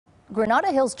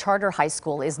Granada Hills Charter High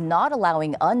School is not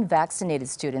allowing unvaccinated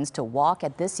students to walk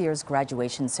at this year's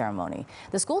graduation ceremony.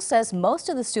 The school says most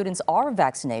of the students are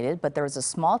vaccinated, but there is a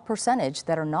small percentage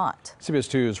that are not. CBS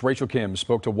 2's Rachel Kim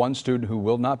spoke to one student who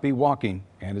will not be walking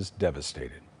and is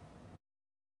devastated.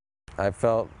 I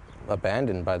felt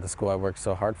abandoned by the school I worked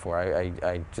so hard for.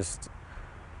 It's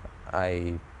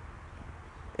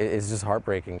just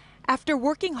heartbreaking. After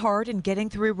working hard and getting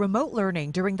through remote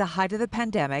learning during the height of the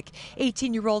pandemic,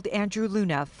 18-year-old Andrew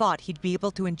Luna thought he'd be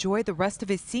able to enjoy the rest of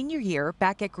his senior year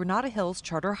back at Granada Hills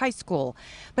Charter High School.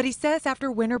 But he says after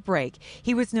winter break,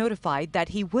 he was notified that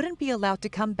he wouldn't be allowed to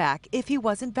come back if he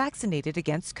wasn't vaccinated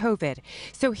against COVID.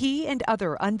 So he and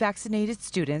other unvaccinated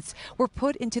students were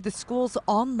put into the school's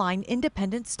online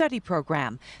independent study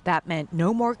program. That meant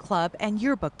no more club and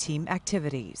yearbook team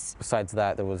activities. Besides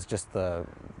that, there was just the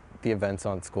events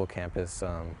on school campus,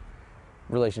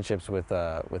 relationships with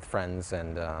friends,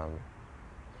 and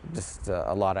just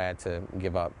a lot I had to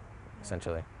give up,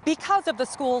 essentially. Because of the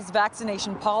school's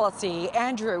vaccination policy,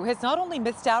 Andrew has not only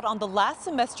missed out on the last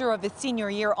semester of his senior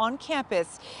year on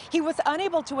campus, he was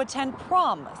unable to attend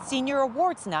prom, senior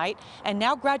awards night, and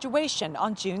now graduation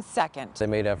on June 2nd. They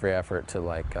made every effort to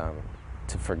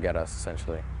to forget us,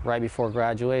 essentially. Right before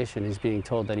graduation, he's being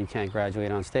told that he can't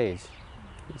graduate on stage.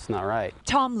 It's not right.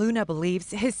 Tom Luna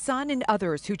believes his son and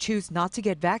others who choose not to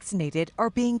get vaccinated are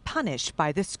being punished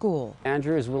by the school.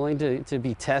 Andrew is willing to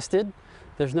be tested.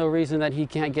 There's no reason that he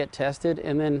can't get tested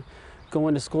and then go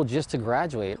into school just to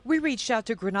graduate. We reached out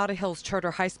to Granada Hills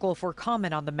Charter High School for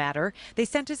comment on the matter. They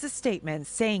sent us a statement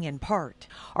saying in part,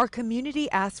 "Our community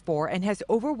asked for and has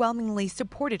overwhelmingly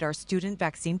supported our student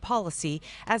vaccine policy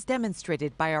as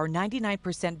demonstrated by our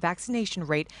 99% vaccination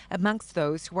rate amongst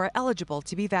those who are eligible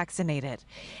to be vaccinated."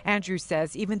 Andrew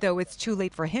says even though it's too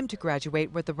late for him to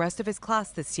graduate with the rest of his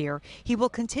class this year, he will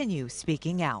continue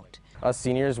speaking out. Us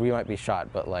seniors, we might be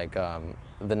shot, but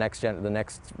the next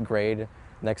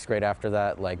grade after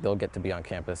that, they'll get to be on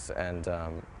campus, and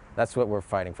that's what we're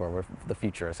fighting for. We're the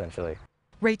future, essentially.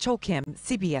 Rachel Kim,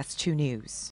 CBS 2 News.